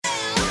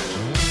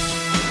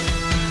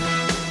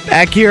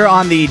Back here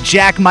on the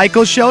Jack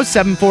Michael Show,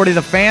 740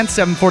 The Fan,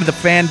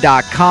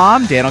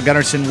 740thefan.com. Daniel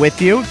Gunnarsson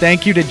with you.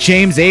 Thank you to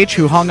James H.,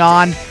 who hung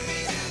on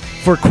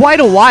for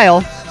quite a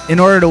while in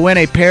order to win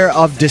a pair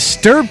of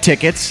Disturbed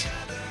tickets.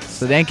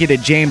 So thank you to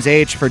James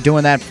H. for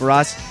doing that for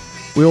us.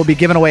 We will be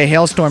giving away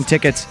Hailstorm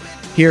tickets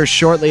here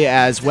shortly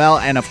as well,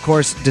 and of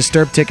course,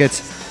 Disturbed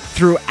tickets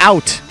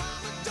throughout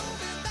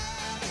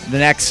the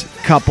next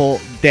couple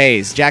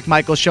days. Jack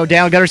Michael Show.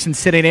 Daniel Gunnarsson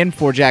sitting in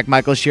for Jack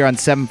Michael here on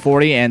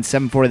 740 and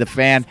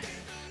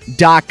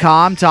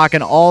 740thefan.com,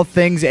 talking all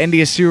things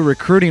NDSU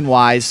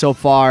recruiting-wise so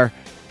far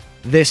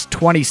this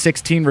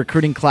 2016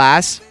 recruiting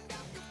class.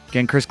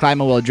 Again, Chris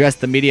Kleiman will address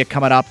the media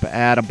coming up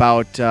at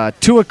about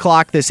 2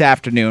 o'clock this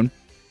afternoon.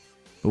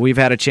 We've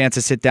had a chance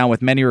to sit down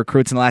with many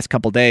recruits in the last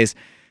couple days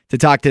to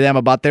talk to them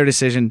about their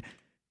decision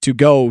to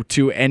go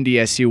to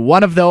NDSU.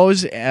 One of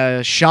those,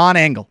 Sean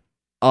Engel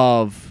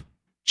of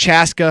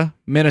Chaska,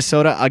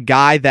 Minnesota, a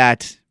guy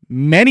that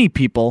many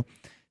people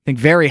think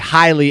very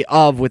highly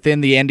of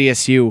within the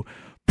NDSU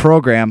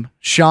program.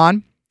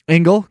 Sean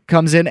Engel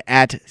comes in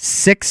at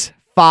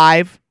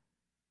 6'5",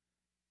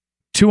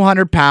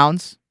 200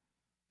 pounds,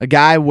 a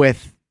guy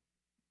with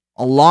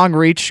a long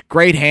reach,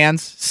 great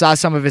hands. Saw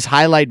some of his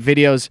highlight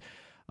videos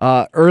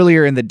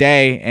earlier in the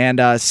day,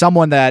 and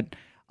someone that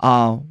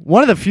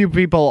one of the few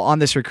people on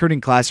this recruiting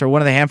class, or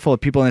one of the handful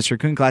of people in this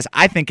recruiting class,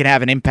 I think can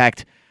have an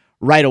impact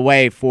right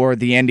away for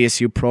the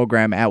NDSU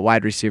program at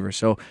wide receiver.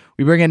 So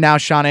we bring in now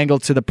Sean Engel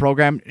to the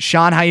program.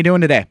 Sean, how you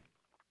doing today?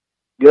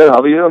 Good.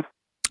 How are you?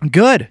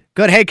 Good.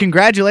 Hey,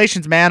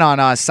 congratulations, man,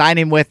 on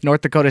signing with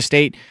North Dakota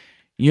State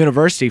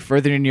University,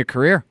 furthering your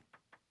career.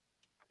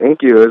 Thank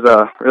you. It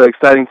was really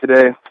exciting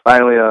today.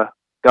 Finally got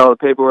all the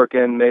paperwork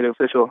in, made it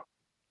official.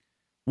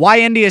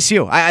 Why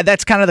NDSU?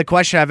 That's kind of the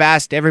question I've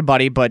asked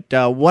everybody, but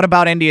what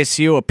about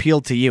NDSU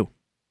appealed to you?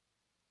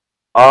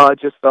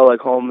 It just felt like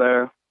home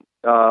there.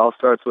 All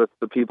starts with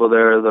the people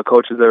there. The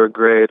coaches there were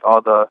great.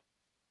 All the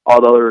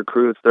other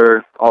recruits,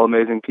 they're all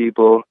amazing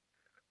people.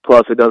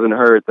 Plus, it doesn't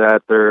hurt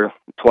that they're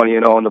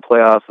 20-0 in the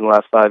playoffs in the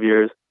last 5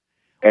 years,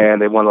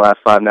 and they won the last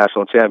 5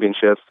 national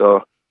championships.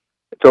 So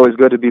it's always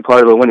good to be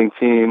part of a winning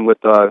team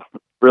with a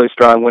really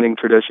strong winning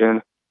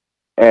tradition.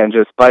 And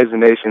just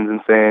Bison Nation's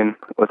insane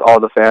with all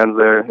the fans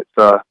there.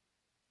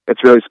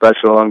 It's really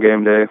special on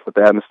game day with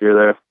the atmosphere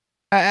there.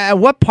 At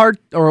what part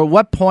or at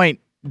what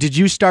point did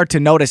you start to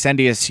notice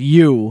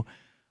NDSU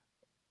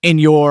in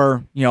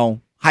your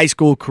high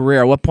school career?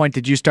 At what point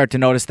did you start to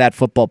notice that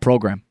football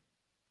program?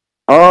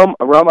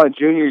 Around my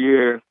junior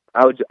year,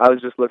 I was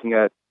just looking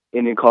at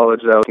Indian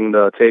College that was looking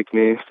to take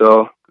me.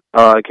 So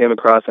I came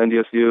across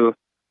NDSU,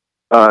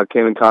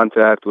 came in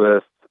contact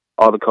with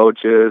all the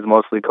coaches,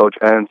 mostly Coach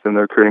Entz, in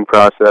the recruiting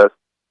process.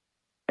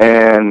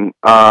 And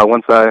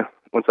once I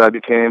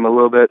became a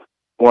little bit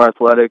more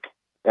athletic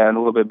and a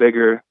little bit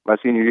bigger, my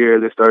senior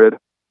year, they started,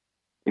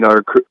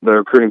 the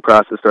recruiting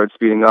process started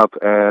speeding up,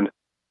 and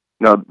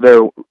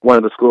they're one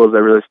of the schools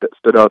that really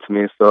stood out to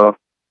me. So.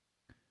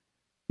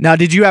 Now,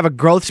 did you have a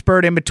growth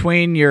spurt in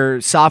between your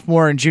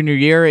sophomore and junior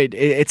year?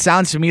 It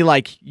sounds to me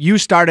like you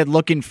started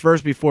looking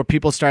first before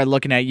people started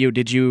looking at you.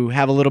 Did you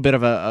have a little bit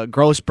of a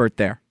growth spurt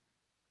there?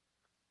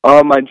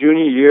 My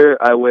junior year,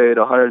 I weighed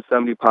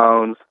 170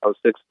 pounds. I was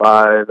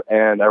 6'5",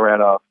 and I ran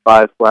a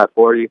 5 flat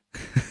 40.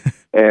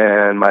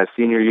 And my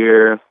senior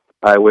year,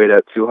 I weighed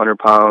at 200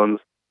 pounds,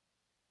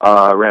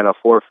 ran a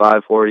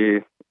 4.5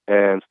 40,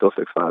 and still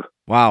 6'5".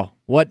 Wow.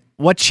 What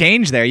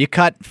changed there? You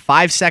cut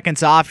 5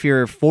 seconds off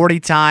your 40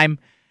 time.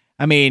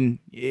 I mean,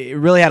 it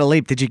really had a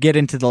leap. Did you get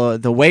into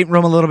the weight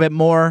room a little bit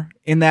more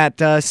in that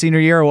senior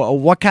year? Or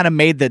what kind of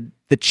made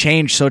the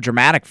change so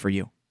dramatic for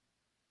you?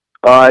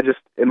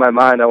 In my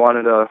mind, I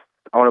want to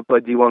play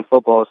D1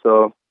 football,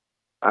 so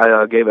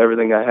I gave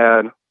everything I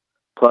had.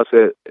 Plus,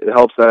 it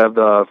helps that I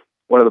have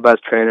one of the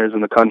best trainers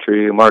in the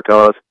country, Mark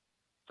Ellis.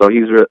 So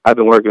I've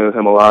been working with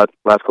him a lot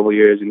the last couple of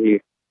years,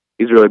 and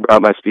he's really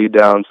brought my speed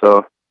down.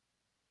 So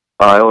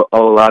I owe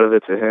a lot of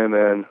it to him,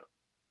 and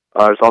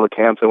just all the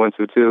camps I went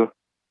to too.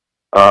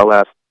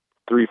 Last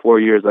 3-4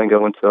 years, I think I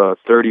went to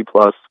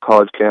 30+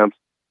 college camps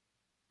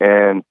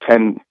and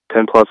 10+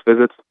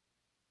 visits.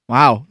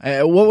 Wow.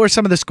 What were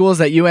some of the schools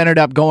that you ended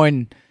up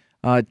going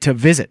to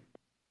visit?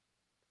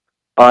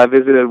 I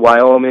visited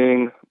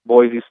Wyoming,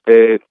 Boise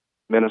State,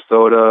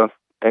 Minnesota,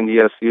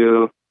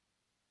 NDSU,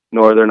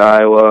 Northern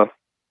Iowa,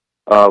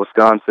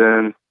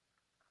 Wisconsin,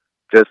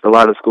 just a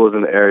lot of schools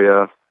in the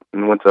area,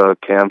 and went to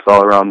camps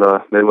all around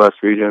the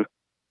Midwest region.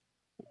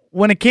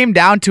 When it came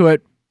down to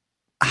it,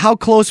 how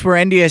close were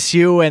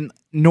NDSU and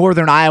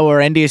Northern Iowa, or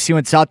NDSU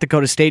and South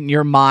Dakota State in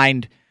your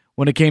mind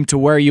when it came to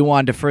where you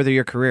wanted to further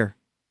your career?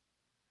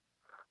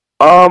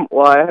 Well,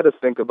 I had to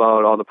think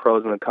about all the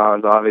pros and the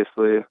cons,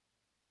 obviously.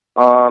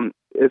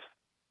 It's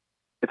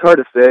hard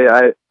to say.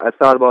 I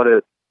thought about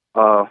it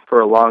for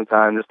a long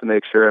time just to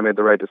make sure I made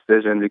the right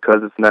decision,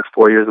 because it's the next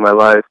 4 years of my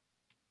life.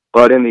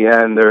 But in the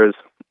end, there's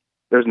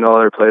no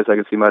other place I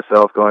could see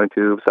myself going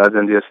to besides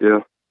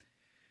NDSU.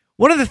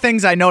 One of the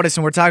things I noticed,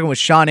 and we're talking with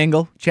Sean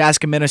Engel,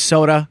 Chaska,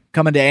 Minnesota,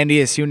 coming to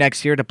NDSU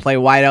next year to play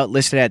wideout,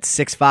 listed at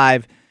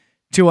 6'5",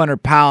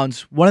 200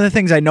 pounds. One of the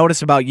things I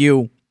noticed about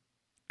you,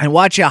 and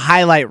watch a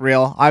highlight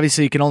reel,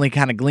 obviously you can only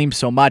kind of glean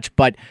so much,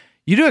 but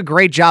you do a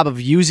great job of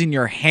using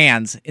your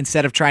hands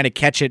instead of trying to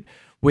catch it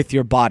with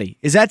your body.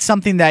 Is that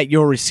something that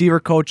your receiver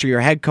coach or your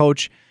head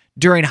coach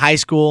during high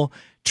school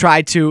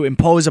tried to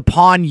impose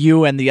upon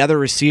you and the other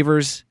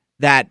receivers,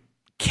 that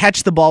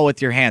catch the ball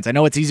with your hands? I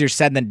know it's easier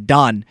said than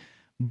done,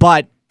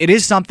 but it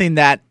is something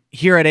that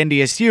here at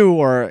NDSU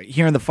or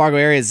here in the Fargo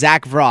area,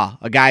 Zach Vra,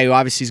 a guy who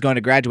obviously is going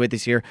to graduate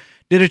this year,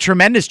 did a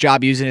tremendous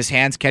job using his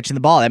hands catching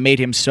the ball. That made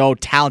him so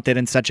talented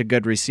and such a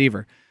good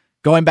receiver.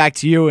 Going back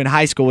to you in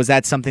high school, was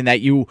that something that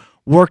you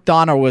worked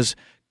on or was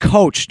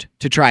coached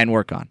to try and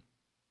work on?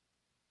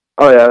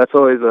 Oh, yeah, that's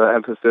always an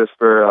emphasis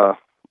for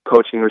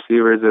coaching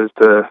receivers, is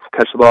to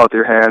catch the ball with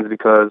your hands,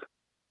 because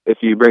if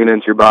you bring it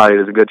into your body,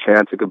 there's a good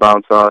chance it could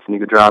bounce off and you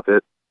could drop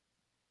it.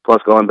 Plus,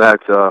 going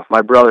back to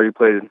my brother, he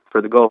played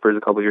for the Gophers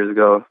a couple years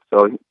ago,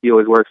 so he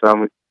always works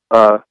on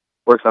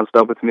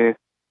stuff with me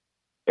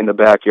in the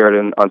backyard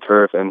and on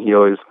turf, and he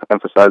always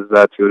emphasizes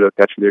that too, to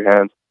catch with your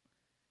hands.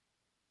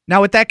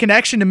 Now, with that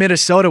connection to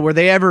Minnesota, were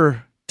they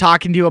ever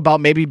talking to you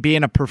about maybe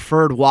being a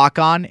preferred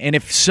walk-on? And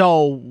if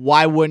so,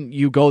 why wouldn't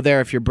you go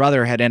there if your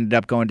brother had ended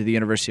up going to the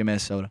University of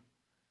Minnesota?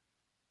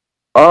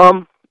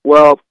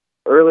 Well,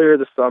 earlier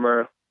this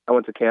summer, I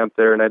went to camp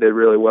there and I did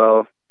really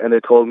well, and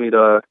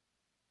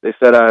they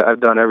said I've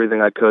done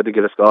everything I could to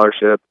get a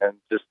scholarship and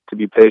just to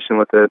be patient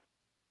with it,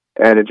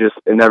 and it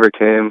never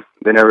came.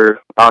 They never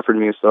offered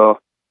me, so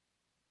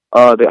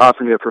they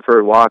offered me a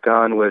preferred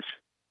walk-on, which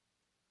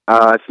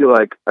I feel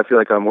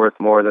like I'm worth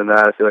more than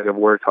that. I feel like I've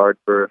worked hard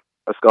for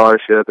a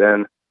scholarship,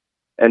 and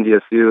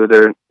NDSU,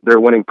 they're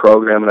a winning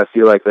program, and I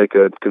feel like they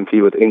could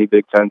compete with any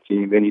Big Ten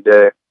team any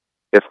day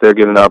if they're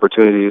given the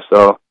opportunity.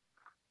 So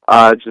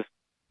I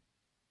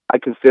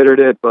considered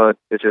it, but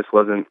it just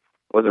wasn't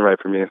right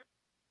for me.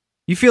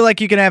 You feel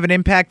like you can have an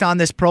impact on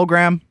this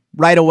program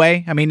right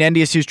away? I mean,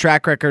 NDSU's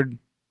track record,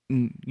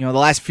 the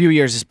last few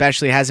years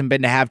especially, hasn't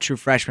been to have true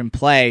freshman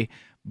play.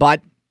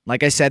 But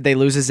like I said, they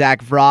lose a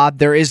Zach Vra.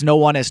 There is no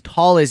one as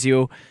tall as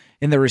you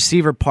in the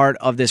receiver part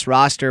of this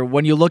roster.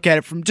 When you look at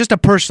it from just a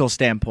personal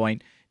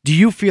standpoint, do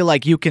you feel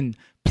like you can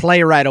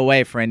play right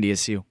away for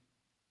NDSU?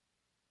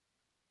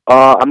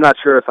 I'm not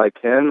sure if I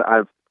can.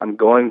 I'm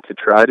going to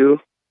try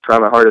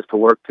my hardest to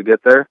work to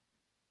get there.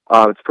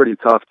 It's pretty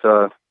tough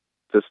to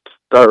just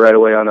start right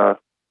away on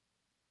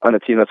a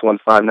team that's won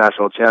 5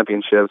 national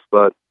championships,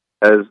 but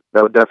that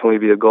would definitely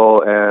be a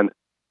goal, and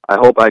I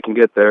hope I can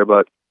get there.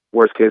 But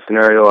worst case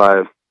scenario,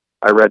 I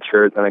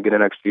redshirt, and I get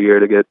an extra year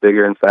to get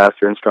bigger and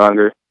faster and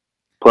stronger.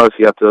 Plus,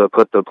 you have to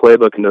put the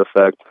playbook into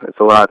effect. It's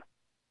a lot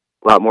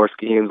more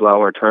schemes, a lot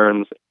more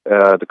terms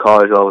at the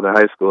college level than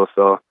high school,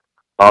 so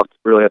I'll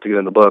really have to get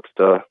in the books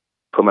to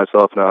put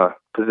myself in a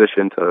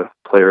position to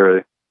play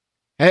early.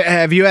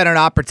 Have you had an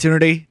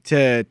opportunity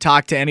to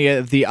talk to any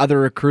of the other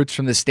recruits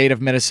from the state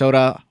of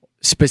Minnesota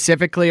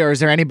specifically, or is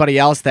there anybody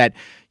else that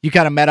you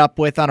kind of met up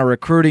with on a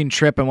recruiting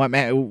trip and went,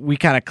 man, we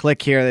kind of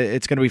click here,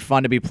 it's going to be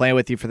fun to be playing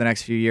with you for the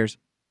next few years?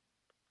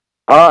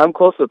 I'm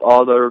close with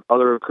all the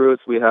other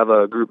recruits. We have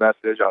a group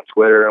message on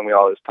Twitter, and we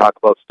always talk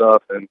about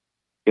stuff and,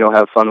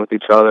 have fun with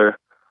each other.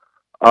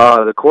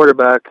 The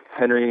quarterback,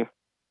 Henry,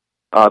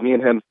 me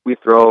and him, we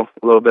throw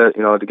a little bit,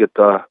 to get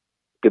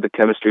the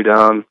chemistry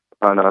down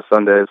on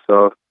Sundays.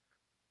 So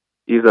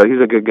he's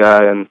a good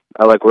guy, and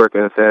I like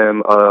working with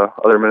him.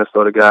 Other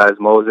Minnesota guys,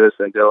 Moses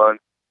and Dylan,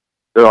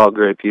 they're all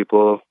great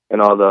people,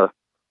 and all the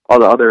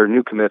other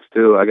new commits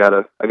too. I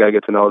gotta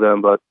get to know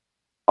them, but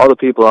all the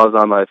people I was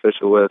on my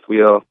official with,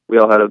 we all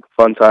had a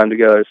fun time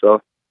together. So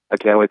I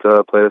can't wait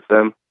to play with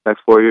them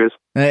next 4 years.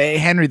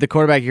 Henry, the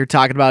quarterback you're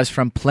talking about, is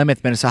from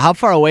Plymouth, Minnesota. How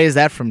far away is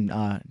that from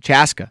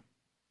Chaska?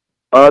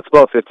 It's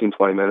about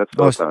 15-20 minutes,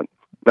 so it's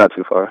not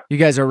too far. You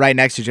guys are right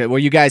next to each other. Were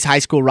you guys high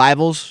school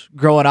rivals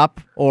growing up,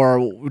 or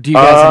do you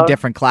guys in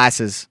different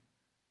classes?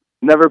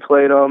 Never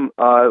played them.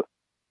 I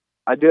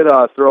did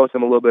throw with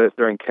him a little bit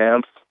during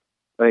camps,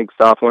 I think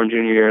sophomore and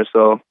junior year,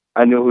 so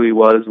I knew who he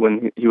was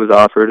when he was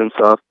offered and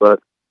stuff, but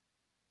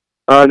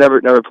never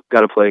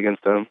got to play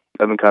against him.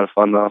 That'd been kind of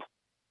fun, though.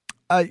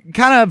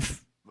 Kind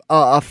of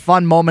a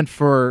fun moment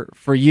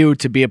for you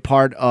to be a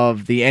part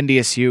of the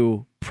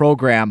NDSU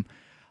program.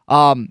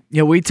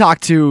 We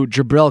talked to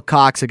Jabril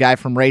Cox, a guy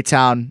from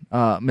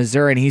Raytown,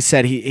 Missouri, and he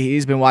said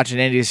he's been watching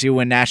NDSU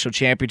win national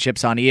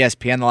championships on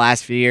ESPN the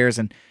last few years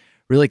and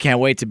really can't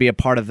wait to be a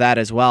part of that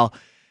as well.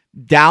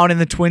 Down in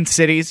the Twin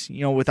Cities,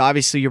 with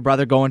obviously your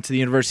brother going to the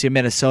University of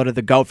Minnesota,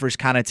 the Gophers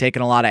kind of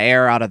taking a lot of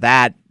air out of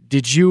that.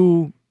 Did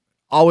you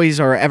always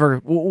or ever,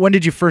 when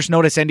did you first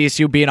notice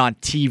NDSU being on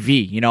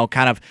TV,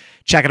 kind of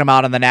checking them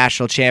out on the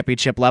national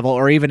championship level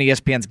or even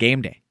ESPN's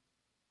Game Day?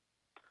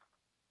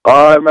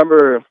 I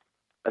remember,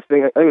 I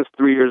think it was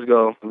 3 years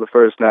ago, the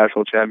first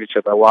national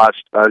championship I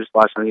watched. I just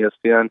watched on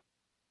ESPN.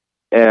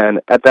 And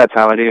at that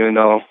time, I didn't even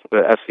know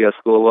what FCS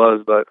school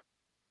was, but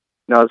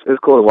it's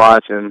cool to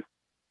watch. And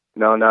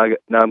now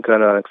I'm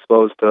kind of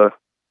exposed to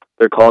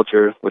their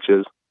culture, which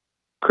is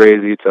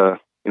crazy to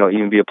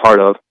even be a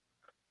part of.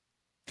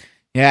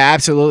 Yeah,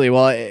 absolutely.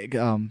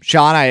 Well,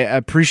 Sean, I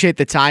appreciate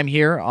the time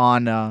here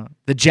on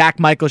the Jack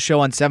Michaels Show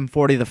on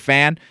 740 The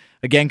Fan.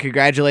 Again,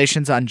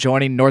 congratulations on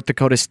joining North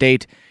Dakota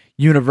State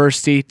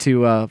University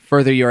to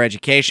further your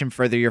education,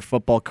 further your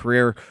football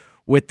career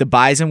with the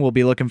Bison. We'll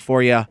be looking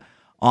for you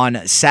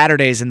on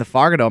Saturdays in the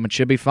Fargo Dome. It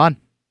should be fun.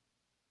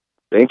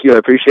 Thank you. I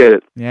appreciate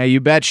it. Yeah, you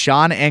bet.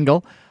 Sean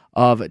Engel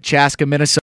of Chaska, Minnesota.